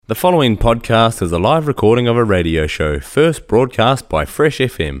The following podcast is a live recording of a radio show first broadcast by Fresh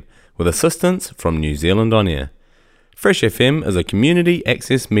FM with assistance from New Zealand On Air. Fresh FM is a community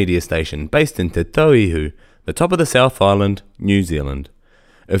access media station based in Te Tauihu, the top of the South Island, New Zealand.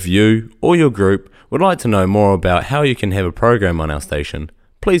 If you or your group would like to know more about how you can have a program on our station,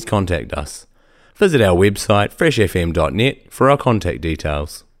 please contact us. Visit our website freshfm.net for our contact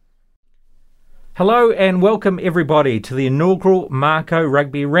details. Hello and welcome everybody to the inaugural Mako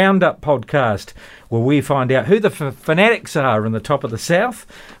Rugby Roundup podcast, where we find out who the fanatics are in the top of the South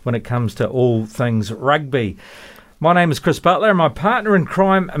when it comes to all things rugby. My name is Chris Butler and my partner in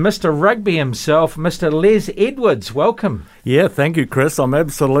crime, Mr. Rugby himself, Mr. Les Edwards. Welcome. Yeah, thank you, Chris. I'm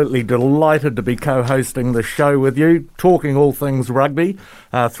absolutely delighted to be co-hosting the show with you, talking all things rugby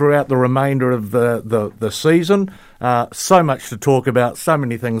throughout the remainder of the season. So much to talk about, so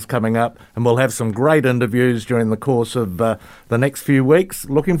many things coming up, and we'll have some great interviews during the course of the next few weeks.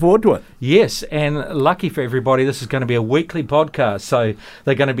 Looking forward to it. Yes, and lucky for everybody, this is going to be a weekly podcast, so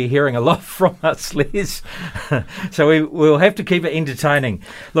they're going to be hearing a lot from us, Les. So we'll have to keep it entertaining.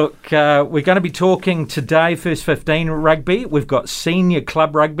 Look, we're going to be talking today, first 15 rugby. We've got senior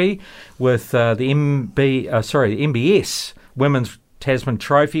club rugby with the MBS Women's Tasman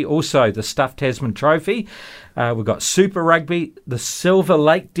Trophy, also the Stuffed Tasman Trophy. We've got Super Rugby, the Silver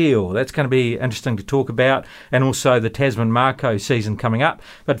Lake deal. That's going to be interesting to talk about, and also the Tasman Mako season coming up.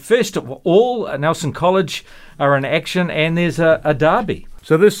 But first of all, Nelson College are in action, and there's a derby.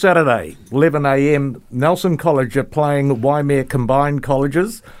 So this Saturday, 11 a.m, Nelson College are playing Waimea Combined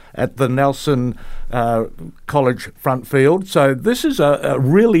Colleges at the Nelson College front field. So this is a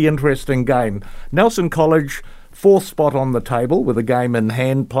really interesting game. Nelson College, fourth spot on the table with a game in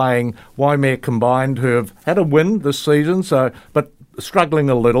hand, playing Waimea Combined, who have had a win this season, but struggling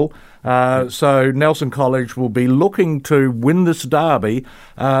a little. So Nelson College will be looking to win this derby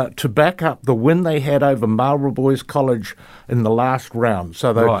to back up the win they had over Marlborough Boys College in the last round.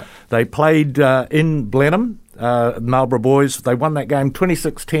 So they played in Blenheim, Marlborough Boys. They won that game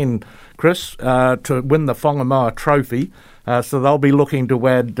 26-10, Chris, to win the Whangamoa Trophy. So they'll be looking to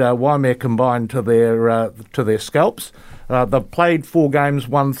add Waimea Combined to their scalps. They've played 4 games,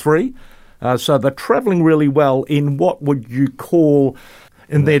 won 3. So they're travelling really well in what would you call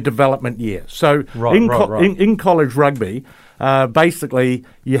in their development year. So in college rugby, basically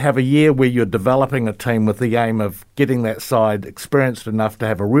you have a year where you're developing a team with the aim of getting that side experienced enough to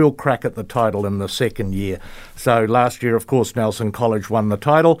have a real crack at the title in the second year. So last year, of course, Nelson College won the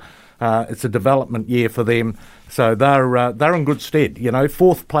title. It's a development year for them, so they're in good stead. You know,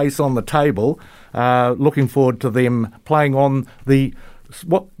 4th place on the table. Looking forward to them playing on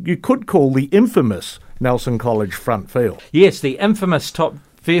what you could call the infamous Nelson College front field. Yes, the infamous top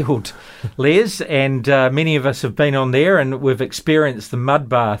field, Les, and many of us have been on there, and we've experienced the mud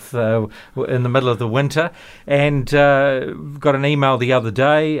bath in the middle of the winter, and got an email the other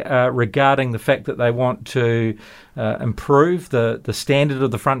day regarding the fact that they want to improve the standard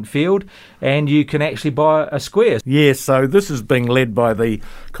of the front field, and you can actually buy a square. Yes, so this is being led by the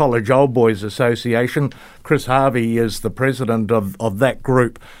College Old Boys Association. Chris Harvey is the president of that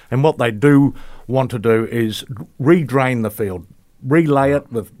group, and what they do want to do is re-drain the field, relay it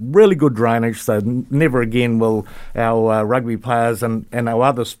with really good drainage, so never again will our rugby players and our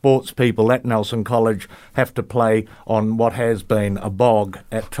other sports people at Nelson College have to play on what has been a bog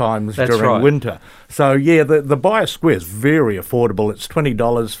at times during winter. So yeah, the buy a square is very affordable. It's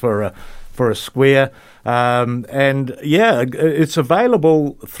 $20 for a square. And yeah, it's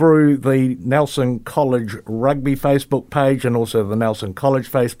available through the Nelson College Rugby Facebook page and also the Nelson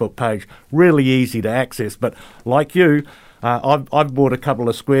College Facebook page. Really easy to access, but like you, I've bought a couple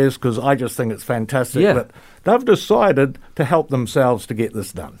of squares because I just think it's fantastic that they've decided to help themselves to get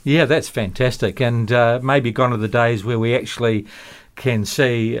this done. Yeah, that's fantastic, and maybe gone are the days where we actually can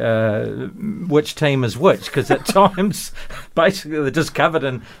see which team is which, because at times basically they're just covered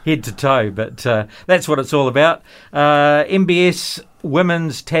in head to toe, but that's what it's all about. MBS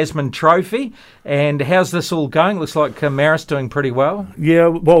Women's Tasman Trophy, and how's this all going? Looks like Marist doing pretty well. Yeah,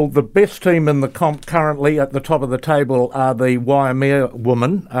 well, the best team in the comp currently at the top of the table are the Waimea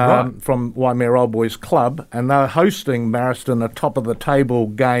women from Waimea Old Boys Club, and they're hosting Marist in a top of the table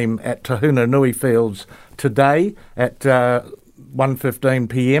game at Tahuna Nui Fields today at 1:15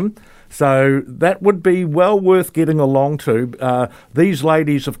 p.m. So that would be well worth getting along to. These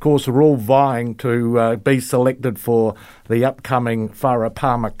ladies, of course, are all vying to be selected for the upcoming Whara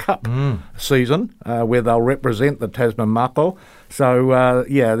Palmer Cup season, where they'll represent the Tasman Mako. So,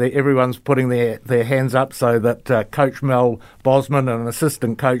 everyone's putting their hands up so that Coach Mel Bosman and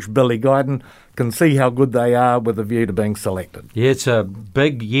assistant coach Billy Guyden can see how good they are with a view to being selected. Yeah, it's a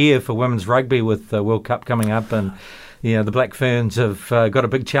big year for women's rugby with the World Cup coming up, and the Black Ferns have got a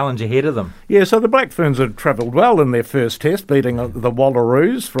big challenge ahead of them. Yeah, so the Black Ferns have travelled well in their first test, beating the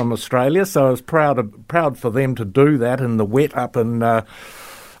Wallaroos from Australia. So I was proud for them to do that in the wet up in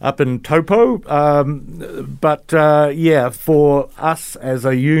Taupo. For us as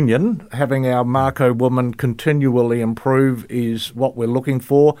a union, having our Mako women continually improve is what we're looking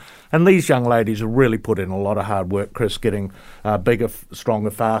for. And these young ladies have really put in a lot of hard work, Chris, getting bigger,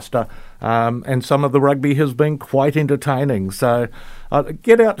 stronger, faster. And some of the rugby has been quite entertaining. So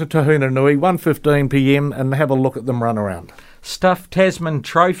get out to Tahuna Nui, 1:15 p.m, and have a look at them run around. Stuffed Tasman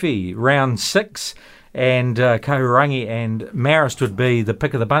Trophy, round 6. And Kahurangi and Marist would be the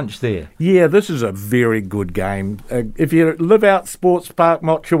pick of the bunch there. Yeah, this is a very good game. If you live out Sports Park,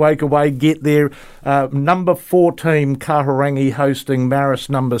 Motueka Way, get there. Number 4 team, Kahurangi, hosting Marist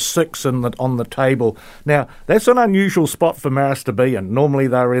number 6 on the table. Now, that's an unusual spot for Marist to be in. Normally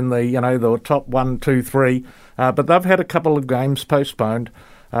they're in the top 1, 2, 3, but they've had a couple of games postponed.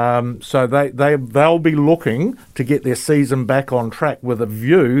 So they'll be looking to get their season back on track with a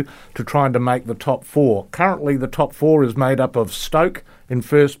view to trying to make the top 4. Currently, the top 4 is made up of Stoke in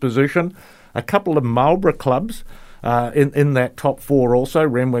first position, a couple of Marlborough clubs in that top 4 also,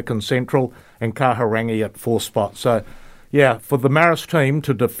 Renwick and Central, and Kahurangi at 4th spot. So, yeah, for the Marist team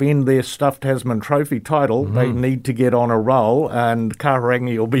to defend their Stuffed Tasman Trophy title, they need to get on a roll, and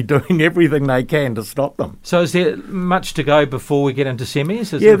Kahurangi will be doing everything they can to stop them. So is there much to go before we get into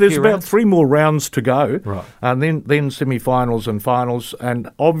semis? There's about 3 more rounds to go, right. And then semi-finals and finals, and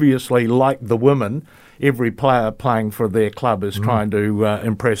obviously, like the women, every player playing for their club is trying to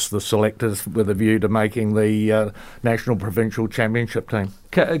impress the selectors with a view to making the National Provincial Championship team.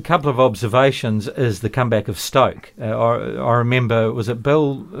 A couple of observations is the comeback of Stoke. I remember, was it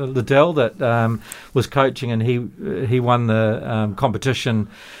Bill Liddell that was coaching, and he won the competition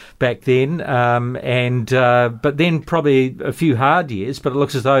back then, but then probably a few hard years, but it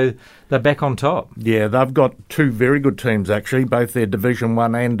looks as though they're back on top. Yeah, they've got 2 very good teams actually. Both their Division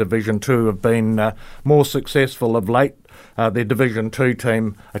 1 and Division 2 have been more successful of late. Their Division 2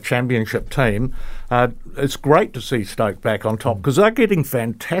 team, a championship team. It's great to see Stoke back on top because they're getting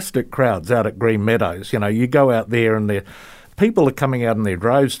fantastic crowds out at Green Meadows. You go out there and people are coming out in their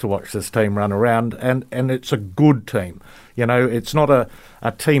droves to watch this team run around, and it's a good team. It's not a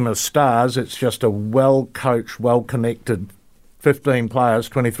team of stars, it's just a well-coached, well-connected 15 players,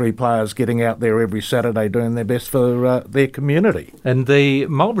 23 players getting out there every Saturday doing their best for their community. And the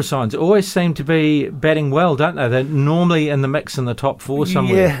Marlborough Signs always seem to be batting well, don't they? They're normally in the mix in the top 4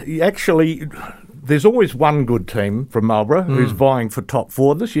 somewhere. Yeah, actually, there's always one good team from Marlborough who's vying for top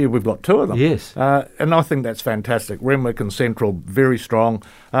 4. This year we've got 2 of them. Yes. And I think that's fantastic. Renwick and Central, very strong.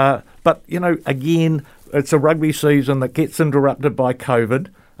 But, again, it's a rugby season that gets interrupted by COVID.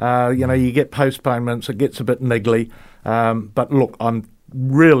 You get postponements, it gets a bit niggly. But look, I'm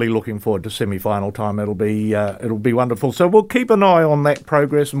really looking forward to semi-final time. It'll be wonderful. So we'll keep an eye on that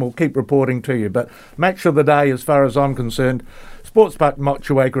progress and we'll keep reporting to you. But match of the day, as far as I'm concerned, Sports Park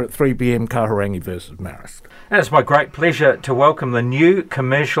Motueka at 3 p.m, Kahurangi versus Marist. And it's my great pleasure to welcome the new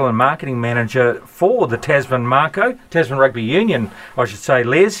Commercial and Marketing Manager for the Tasman Mako, Tasman Rugby Union, I should say,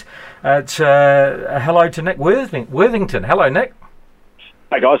 Les. It's a hello to Nick Worthington. Hello, Nick.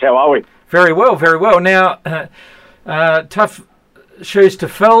 Hey, guys, how are we? Very well, very well. Now, tough shoes to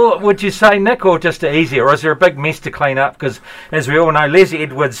fill, would you say, Nick, or just easy? Or is there a big mess to clean up? Because, as we all know, Leslie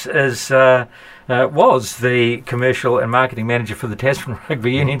Edwards was the Commercial and Marketing Manager for the Tasman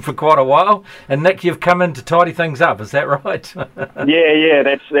Rugby Union for quite a while. And, Nick, you've come in to tidy things up. Is that right? Yeah,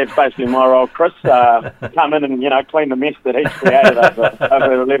 that's basically my role, Chris. Come in and, clean the mess that he's created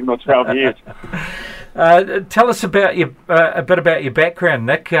over 11 or 12 years. Tell us about a bit about your background,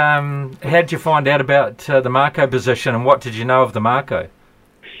 Nick. How did you find out about the Mako position, and what did you know of the Mako?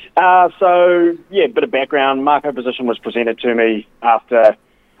 A bit of background. Mako position was presented to me after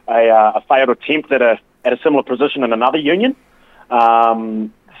a failed attempt at a similar position in another union. I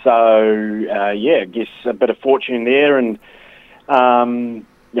guess a bit of fortune there, and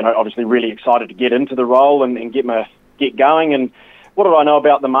obviously really excited to get into the role and get going. And what did I know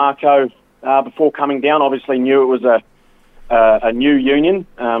about the Mako? Before coming down, obviously knew it was a a new union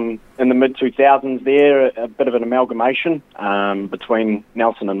in the mid-2000s there, a bit of an amalgamation between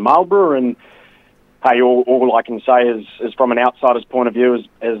Nelson and Marlborough. And, hey, all I can say is from an outsider's point of view, is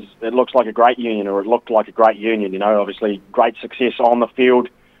it looks like a great union, or it looked like a great union. You know, obviously great success on the field.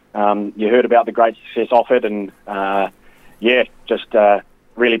 You heard about the great success off it, and, just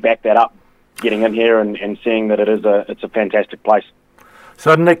really back that up, getting in here and seeing that it's a fantastic place.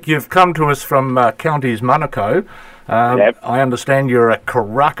 So, Nick, you've come to us from Counties Mako. Yep. I understand you're a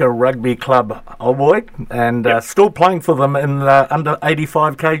Karaka Rugby Club old boy, and Yep. still playing for them in under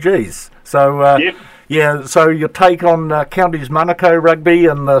 85 kgs. So, Yep. So your take on Counties Mako Rugby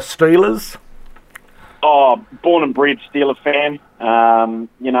and the Steelers? Oh, born and bred Steeler fan.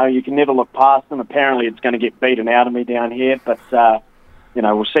 You can never look past them. Apparently it's going to get beaten out of me down here, but,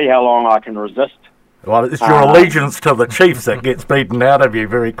 we'll see how long I can resist. Well, it's your allegiance to the Chiefs that gets beaten out of you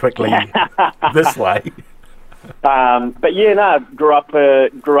very quickly this way. Grew up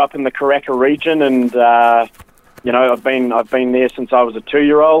in the Karaka region, and I've been there since I was a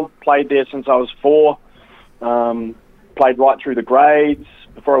 2-year-old. Played there since I was 4. Played right through the grades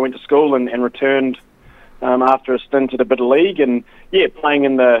before I went to school, and returned after a stint at a bit of league, and playing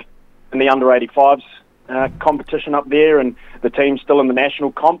in the under 85s competition up there, and the team's still in the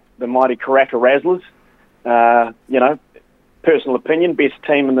national comp, the mighty Karaka Razzlers. Personal opinion, best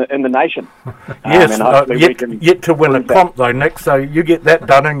team in the nation. Yes, yet to win a comp though, Nick, so you get that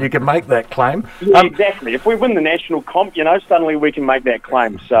done and you can make that claim. Yeah, exactly. If we win the national comp, suddenly we can make that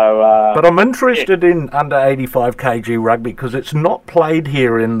claim. So, but I'm interested in under 85 kg rugby because it's not played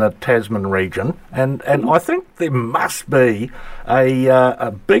here in the Tasman region, and I think there must be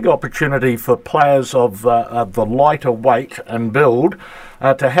a big opportunity for players of the lighter weight and build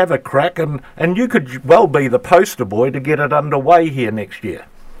to have a crack, and you could well be the poster boy to get it underway here next year.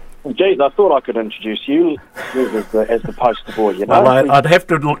 Geez, I thought I could introduce you as the poster boy. Well, I'd have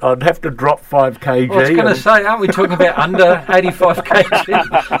to drop 5 kg. I was going to say, aren't we talking about under 85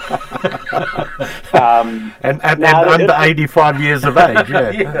 kg? and under 85 years of age.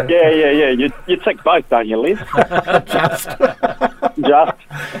 Yeah. Yeah. You tick both, don't you, Les? Just.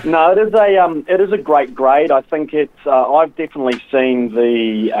 No, it is a great grade. I think it's. I've definitely seen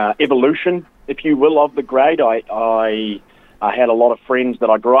the evolution, if you will, of the grade. I had a lot of friends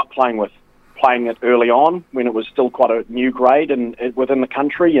that I grew up playing it early on when it was still quite a new grade within the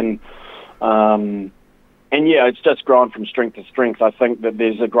country, and it's just grown from strength to strength. I think that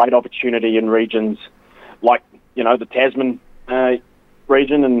there's a great opportunity in regions like the Tasman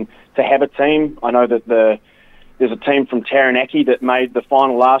region, and to have a team. I know that there's a team from Taranaki that made the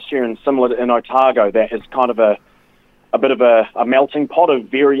final last year, and similar in Otago, that is kind of a bit of a melting pot of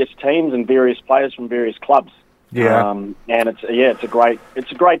various teams and various players from various clubs. Yeah, and it's a great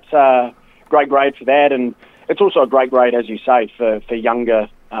grade for that, and it's also a great grade, as you say, for younger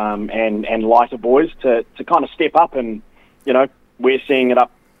and lighter boys to kind of step up, and we're seeing it up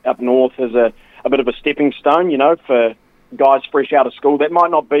north as a bit of a stepping stone, for guys fresh out of school that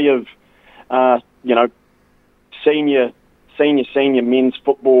might not be of senior men's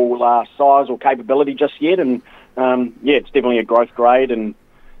football size or capability just yet, and it's definitely a growth grade, and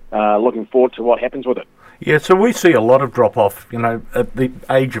looking forward to what happens with it. Yeah, so we see a lot of drop-off, at the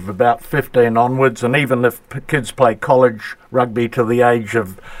age of about 15 onwards, and even if kids play college rugby to the age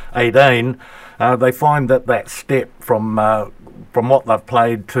of 18, they find that step from what they've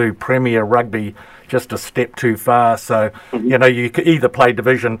played to Premier Rugby just a step too far. So, you could either play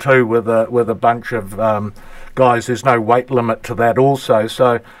Division 2 with a bunch of guys. There's no weight limit to that also.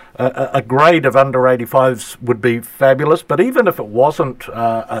 So a grade of under 85s would be fabulous. But even if it wasn't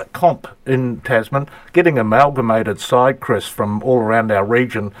a comp in Tasman, getting amalgamated side, Chris, from all around our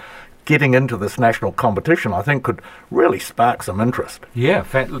region, getting into this national competition, I think could really spark some interest. Yeah,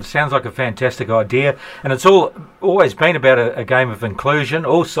 it sounds like a fantastic idea, and it's always been about a game of inclusion,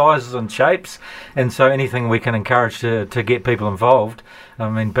 all sizes and shapes, and so anything we can encourage to get people involved. I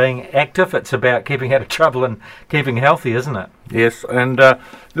mean, being active, it's about keeping out of trouble and keeping healthy, isn't it? Yes, and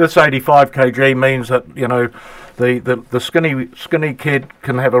this 85 kg means that, the skinny kid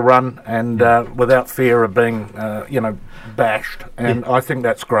can have a run and without fear of being, bashed. And I think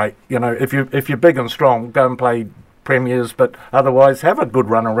that's great. If you're big and strong, go and play premiers, but otherwise have a good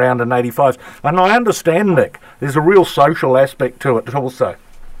run around in 85s. And I understand, Nick, there's a real social aspect to it also.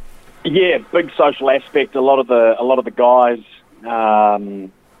 Yeah, big social aspect. A lot of the guys,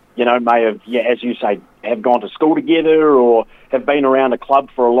 may have, as you say, have gone to school together or have been around a club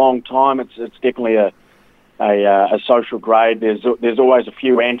for a long time. It's definitely a social grade. There's always a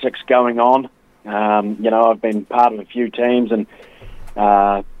few antics going on. I've been part of a few teams, and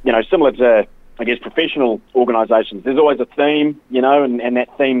similar to I guess, professional organisations. There's always a theme, and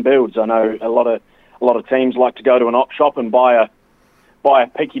that theme builds. I know a lot of teams like to go to an op shop and buy a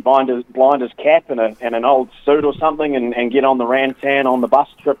Peaky Blinders cap and an old suit or something, and get on the Rantan on the bus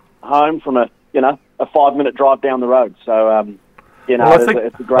trip home from a 5-minute drive down the road. So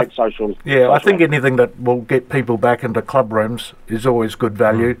it's a great social. Yeah, social I think anything that will get people back into club rooms is always good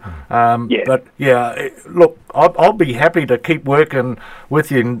value. But look, I'll be happy to keep working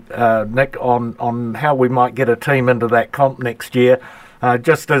with you, Nick, on how we might get a team into that comp next year.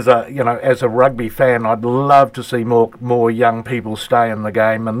 Just as a rugby fan, I'd love to see more young people stay in the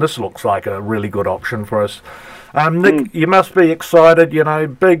game, and this looks like a really good option for us. Nick, you must be excited.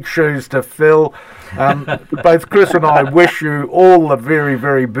 Big shoes to fill. Both Chris and I wish you all the very,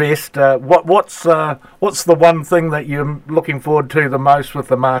 very best. What's the one thing that you're looking forward to the most with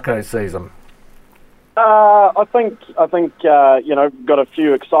the Mako season? I think got a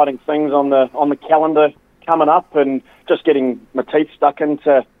few exciting things on the calendar coming up, and just getting my teeth stuck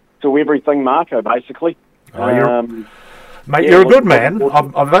into everything Mako, basically. Mate, you're a good man.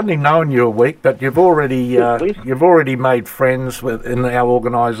 I've only known you a week, but you've already made friends in our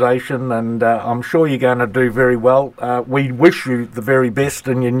organisation, and I'm sure you're going to do very well. We wish you the very best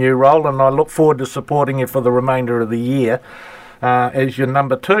in your new role, and I look forward to supporting you for the remainder of the year as your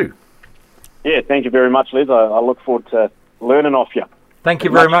number 2. Yeah, thank you very much, Liz. I look forward to learning off you. Thank you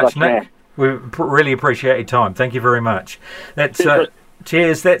very much, Nick. We really appreciate your time. Thank you very much.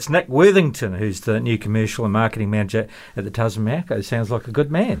 Cheers. That's Nick Worthington, who's the new commercial and marketing manager at the Tasman Mako. Sounds like a good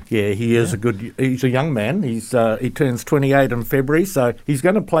man. Yeah, he is he's a young man. He turns 28 in February, so he's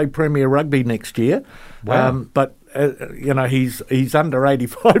going to play Premier Rugby next year. Wow. But he's under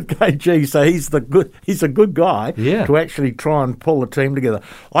 85 kg, so he's a good guy to actually try and pull a team together.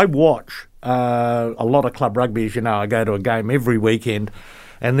 I watch a lot of club rugby, as you know. I go to a game every weekend,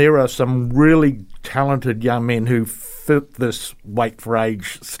 and there are some really talented young men who fit this weight for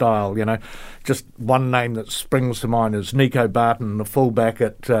age style. Just one name that springs to mind is Nico Barton, the fullback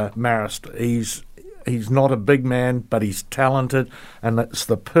at Marist. He's not a big man, but he's talented, and it's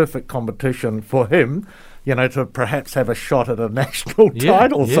the perfect competition for him, to perhaps have a shot at a national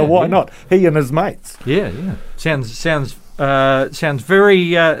title. So why not? He and his mates. Yeah. Sounds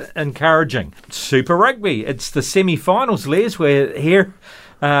very encouraging. Super Rugby. It's the semi-finals, Les. We're here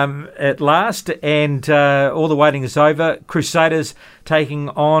at last, and all the waiting is over. Crusaders taking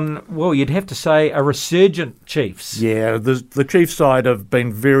on, well, you'd have to say, a resurgent Chiefs. Yeah, the Chiefs side have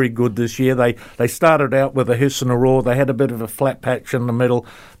been very good this year. They started out with a hiss and a roar. They had a bit of a flat patch in the middle,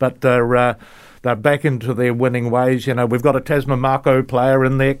 but they're back into their winning ways. We've got a Tasman Mako player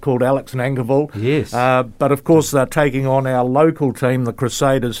in there called Alex Nankerville. Yes. But of course they're taking on our local team, the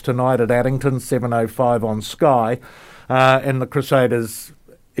Crusaders, tonight at Addington, 7:05 on Sky. And the Crusaders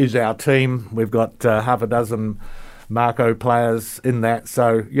is our team. We've got half a dozen Mako players in that.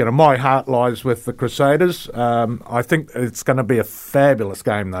 So, my heart lies with the Crusaders. I think it's going to be a fabulous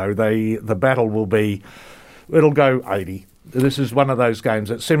game, though. The battle it'll go 80. This is one of those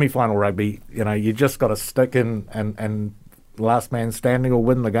games. At semi-final rugby, you just got to stick in and last man standing will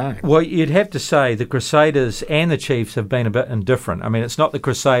win the game. Well, you'd have to say the Crusaders and the Chiefs have been a bit indifferent. I mean, it's not the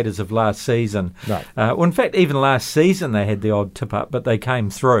Crusaders of last season. No. Well, in fact, even last season they had the odd tip-up, but they came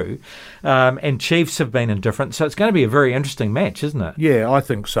through. And Chiefs have been indifferent, so it's going to be a very interesting match, isn't it? Yeah, I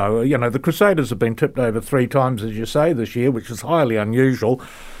think so. The Crusaders have been tipped over 3 times, as you say, this year, which is highly unusual.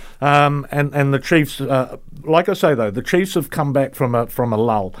 And the Chiefs, like I say, though, the Chiefs have come back from a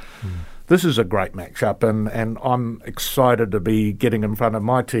lull. This is a great matchup, and I'm excited to be getting in front of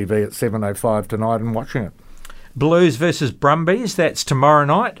my TV at 7:05 tonight and watching it. Blues versus Brumbies, that's tomorrow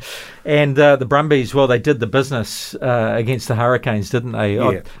night. And the Brumbies, well, they did the business against the Hurricanes, didn't they?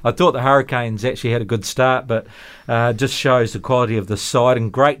 Yeah. I thought the Hurricanes actually had a good start, but just shows the quality of the side,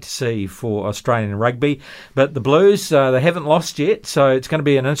 and great to see for Australian rugby. But the Blues, they haven't lost yet, so it's going to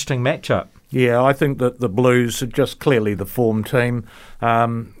be an interesting matchup. Yeah, I think that the Blues are just clearly the form team.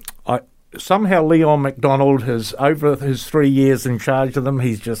 Somehow Leon McDonald has, over his 3 years in charge of them,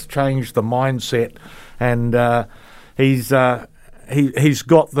 he's just changed the mindset, and he's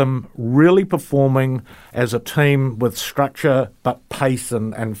got them really performing as a team with structure, but pace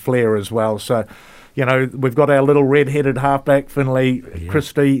and flair as well. So, we've got our little red-headed halfback, Finlay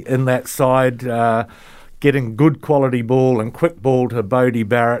Christie, in that side, getting good quality ball and quick ball to Bodie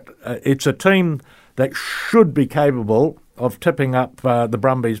Barrett. It's a team that should be capable of tipping up the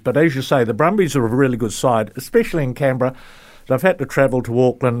Brumbies. But as you say, the Brumbies are a really good side, especially in Canberra. They've had to travel to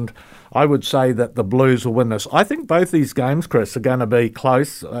Auckland. I would say that the Blues will win this. I think both these games, Chris, are going to be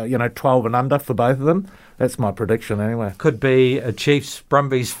close, 12 and under for both of them. That's my prediction anyway. Could be a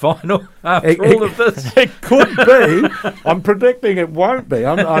Chiefs-Brumbies final after all of this. It could be. I'm predicting it won't be.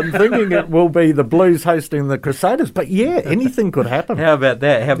 I'm thinking it will be the Blues hosting the Crusaders. But yeah, anything could happen. How about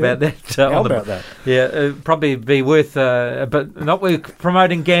that? How about that? Yeah, it'd probably be worth, but not worth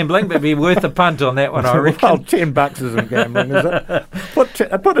promoting gambling, but be worth a punt on that one, I reckon. Well, $10 isn't gambling, is it?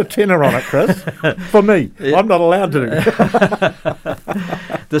 Put a tenner on it, Chris. For me. Yeah. I'm not allowed to.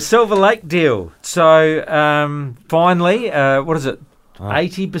 The Silver Lake deal. So, finally, what is it?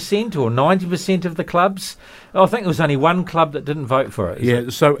 80% or 90% of the clubs? I think there was only one club that didn't vote for it. Yeah,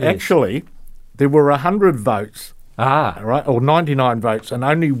 so actually, there were 100 votes. Right, or 99 votes, and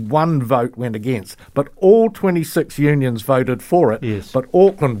only one vote went against. But all 26 unions voted for it. Yes. But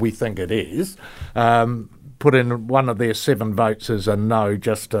Auckland, we think it is, put in one of their 7 votes as a no,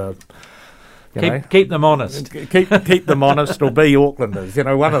 just to... Keep them honest. Keep them honest, or be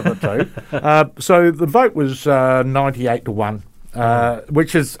Aucklanders, one of the two. So the vote was 98 to 1,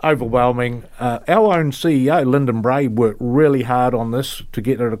 which is overwhelming. Our own CEO, Lyndon Bray, worked really hard on this to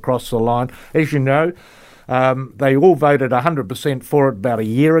get it across the line. As you know, they all voted 100% for it about a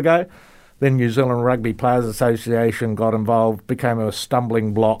year ago. Then New Zealand Rugby Players Association got involved, became a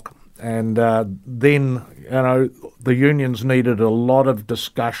stumbling block. And then, the unions needed a lot of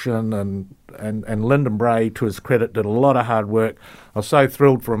discussion, and Lyndon Bray, to his credit, did a lot of hard work. I was so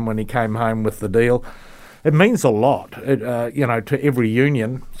thrilled for him when he came home with the deal. It means a lot, to every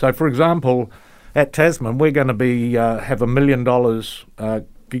union. So, for example, at Tasman, we're going to have $1 million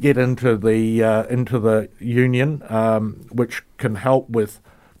to get into the union, which can help with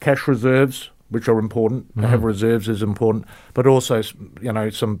cash reserves, which are important. Mm-hmm. To have reserves is important, but also,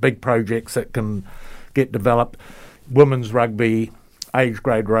 some big projects that can get developed. Women's rugby, age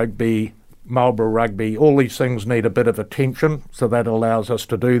grade rugby, Marlborough rugby, all these things need a bit of attention, so that allows us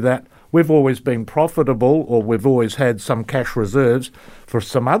to do that. We've always been profitable, or we've always had some cash reserves. For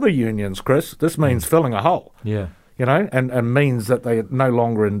some other unions, Chris, this means filling a hole. Yeah. And means that they're no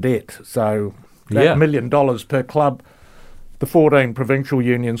longer in debt. So that $1 million per club, the 14 provincial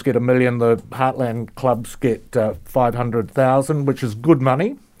unions get $1 million, the Heartland clubs get $500,000, which is good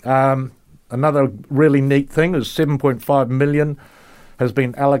money. Another really neat thing is $7.5 million has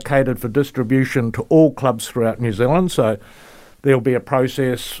been allocated for distribution to all clubs throughout New Zealand. So there'll be a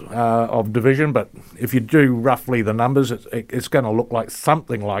process of division, but if you do roughly the numbers, it's going to look like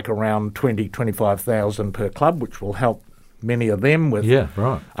something like around 25,000 per club, which will help many of them with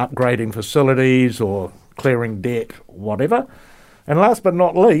upgrading facilities or clearing debt, whatever. And last but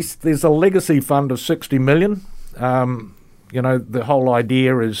not least, there's a legacy fund of $60 million. The whole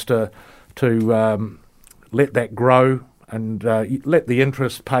idea is to let that grow and let the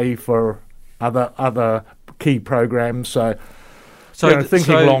interest pay for other key programs. So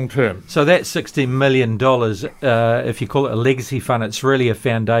thinking long term. So that $60 million, if you call it a legacy fund, it's really a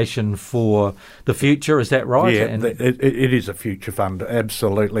foundation for the future. Is that right? Yeah, it is a future fund,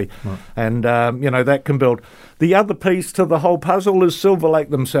 absolutely. Right. And, that can build. The other piece to the whole puzzle is Silver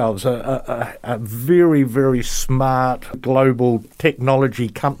Lake themselves, a very, very smart global technology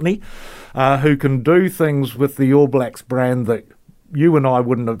company who can do things with the All Blacks brand that you and I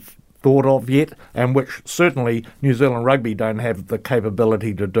wouldn't have thought of yet, and which certainly New Zealand Rugby don't have the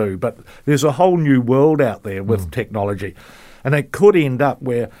capability to do. But there's a whole new world out there with technology, and it could end up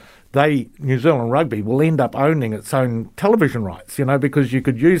where New Zealand Rugby will end up owning its own television rights, because you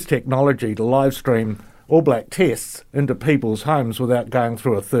could use technology to live stream All Black tests into people's homes without going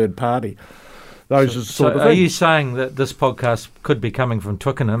through a third party. Those are sort of are you saying that this podcast could be coming from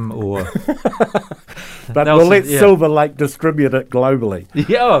Twickenham or... But Nelson, we'll let Silver Lake distribute it globally.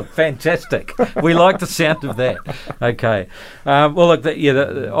 Yeah, fantastic. We like the sound of that. Okay. Well, look,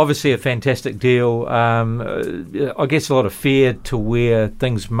 obviously a fantastic deal. I guess a lot of fear to where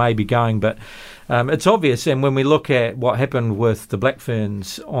things may be going, but it's obvious. And when we look at what happened with the Black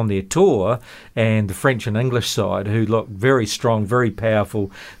Ferns on their tour and the French and English side, who look very strong, very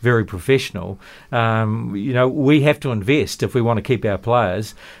powerful, very professional, we have to invest if we want to keep our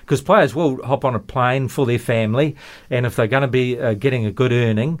players, because players will hop on a plane for their family, and if they're going to be getting a good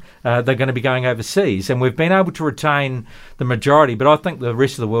earning, they're going to be going overseas. And we've been able to retain the majority, but I think the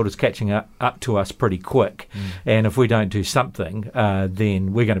rest of the world is catching up to us pretty quick. And if we don't do something,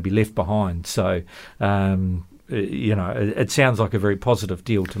 then we're going to be left behind. So, it sounds like a very positive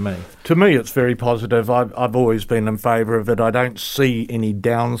deal to me. To me, it's very positive. I've always been in favour of it. I don't see any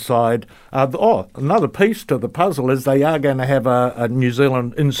downside. Another piece to the puzzle is they are going to have a New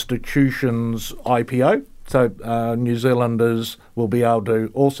Zealand institutions IPO. So New Zealanders will be able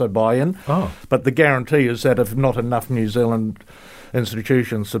to also buy in. Oh. But the guarantee is that if not enough New Zealand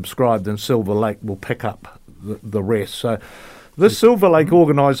institutions subscribe, then Silver Lake will pick up the rest. So this Silver Lake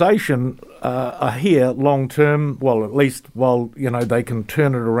organisation are here long term, well, at least while they can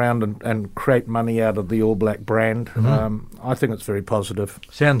turn it around and create money out of the All Black brand. I think it's very positive.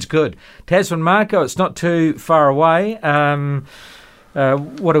 Sounds good. Tasman Mako, it's not too far away.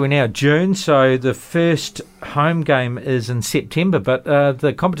 What are we now? June. So the first home game is in September, but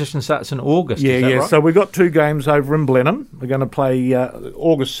the competition starts in August. Yeah, is that right? So we've got 2 games over in Blenheim. We're going to play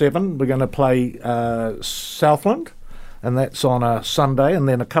August 7. We're going to play Southland, and that's on a Sunday. And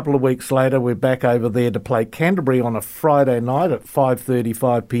then a couple of weeks later, we're back over there to play Canterbury on a Friday night at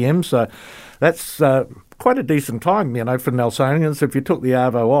 5:35 p.m. So that's quite a decent time, for Nelsonians. If you took the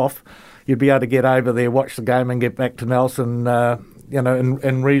Arvo off, you'd be able to get over there, watch the game, and get back to Nelson.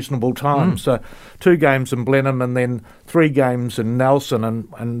 In reasonable time. So 2 games in Blenheim and then 3 games in Nelson,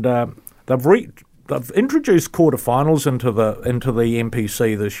 and they've introduced quarterfinals into the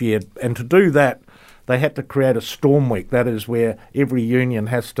NPC this year, and to do that, they had to create a storm week. That is where every union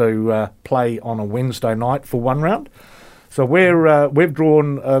has to play on a Wednesday night for one round. So we've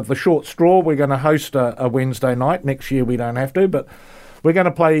drawn the short straw. We're going to host a Wednesday night. Next year we don't have to, but we're going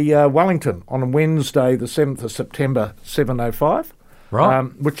to play Wellington on a Wednesday, the 7th of September, 7:05. Right.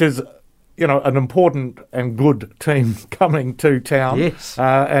 Which is, an important and good team coming to town. Yes.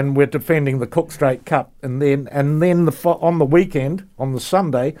 And we're defending the Cook Strait Cup, and then on the weekend, on the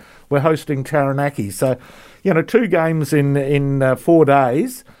Sunday, we're hosting Taranaki. So, 2 games in 4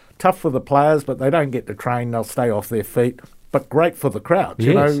 days. Tough for the players, but they don't get to train. They'll stay off their feet. But great for the crowd.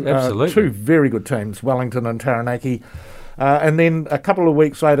 Yes, absolutely. 2 very good teams, Wellington and Taranaki. And then a couple of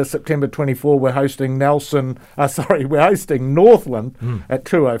weeks later, September 24, we're hosting Northland at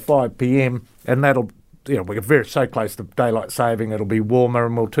 2:05 p.m. And that'll, we're so close to daylight saving, it'll be warmer,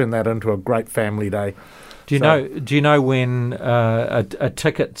 and we'll turn that into a great family day. Do you know when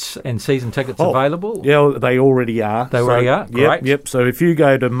tickets and season tickets available? Yeah, they already are. They already are? Great. Yep. So if you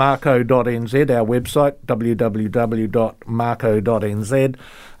go to mako.nz, our website, www.mako.nz,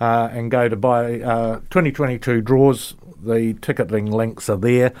 and go to buy 2022 draws, the ticketing links are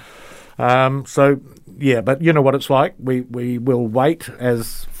there. But you know what it's like. We will wait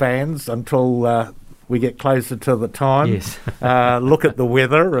as fans until we get closer to the time. Yes. Look at the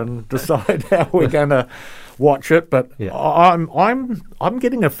weather and decide how we're going to watch it. But yeah. I'm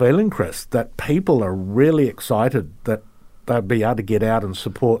getting a feeling, Chris, that people are really excited that they'll be able to get out and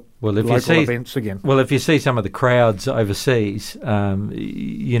support local events again. Well, if you see some of the crowds overseas,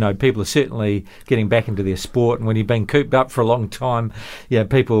 people are certainly getting back into their sport. And when you've been cooped up for a long time,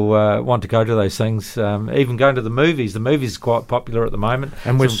 people want to go to those things. Even going to the movies. The movies are quite popular at the moment.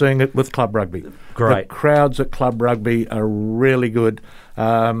 And we're seeing it with club rugby. Great. The crowds at club rugby are really good.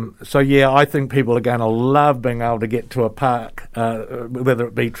 I think people are going to love being able to get to a park, whether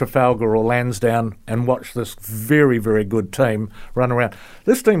it be Trafalgar or Lansdowne, and watch this very, very good team run around.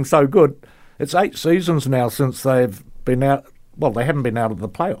 This team's so good. It's 8 seasons now since they've been out. Well, they haven't been out of the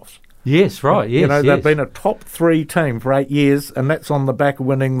playoffs. Yes, right. Yes, they've been a top 3 team for 8 years, and that's on the back of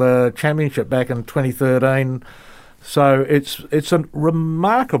winning the championship back in 2013. So it's a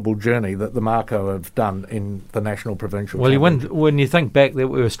remarkable journey that the Mako have done in the national provincial. Well, when you think back that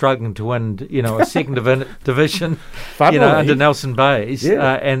we were struggling to win, a second division, under Nelson Bays,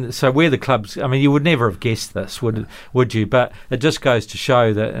 and so we're the clubs. I mean, you would never have guessed this, would you? But it just goes to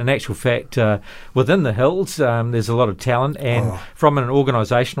show that, in actual fact, within the Hills, there's a lot of talent, and from an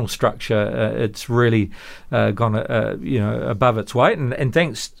organisational structure, it's really gone, above its weight, and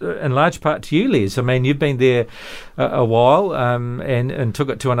thanks in large part to you, Les. I mean, you've been there a while, and took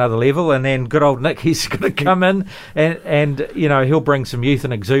it to another level, and then good old Nick, he's going to come in and he'll bring some youth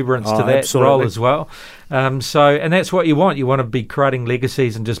and exuberance to that absolutely. role as well. And that's what you want. You want to be creating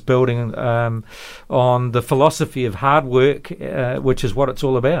legacies and just building on the philosophy of hard work, which is what it's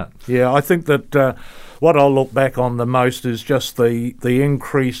all about. Yeah, I think that what I'll look back on the most is just the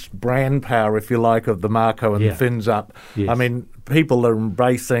increased brand power, if you like, of the Mako and the Fins Up. Yes. I mean, people are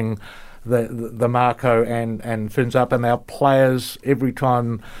embracing the Mako and Fins Up, and our players, every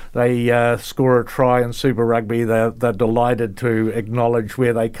time they score a try in Super Rugby, they're delighted to acknowledge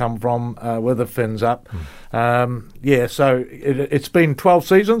where they come from with the Fins Up. So it's been 12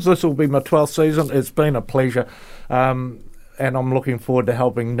 seasons. This will be my 12th season. It's been a pleasure. And I'm looking forward to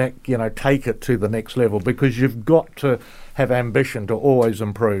helping Nick, take it to the next level, because you've got to have ambition to always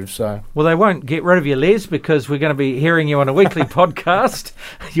improve. So, well, they won't get rid of you, Les, because we're going to be hearing you on a weekly podcast.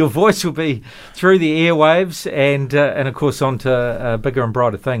 Your voice will be through the airwaves, and of course onto bigger and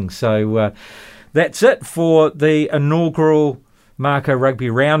brighter things. So that's it for the inaugural Mako Rugby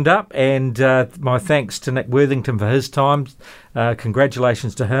Roundup, and my thanks to Nick Worthington for his time.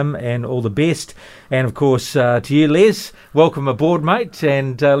 Congratulations to him and all the best. And of course to you, Les, welcome aboard, mate,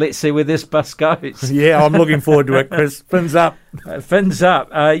 and let's see where this bus goes. Yeah, I'm looking forward to it, Chris. Fins up. Fins up.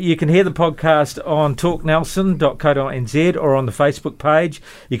 You can hear the podcast on talknelson.co.nz or on the Facebook page.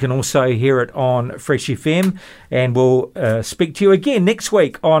 You can also hear it on Fresh FM, and we'll speak to you again next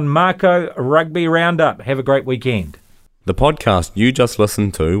week on Mako Rugby Roundup. Have a great weekend. The podcast you just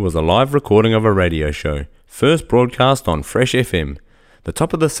listened to was a live recording of a radio show, first broadcast on Fresh FM, the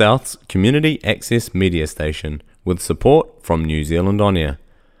top of the South's community access media station, with support from New Zealand On Air.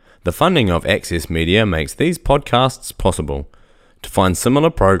 The funding of Access Media makes these podcasts possible. To find similar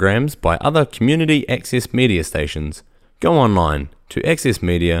programs by other community access media stations, go online to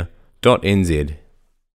accessmedia.nz.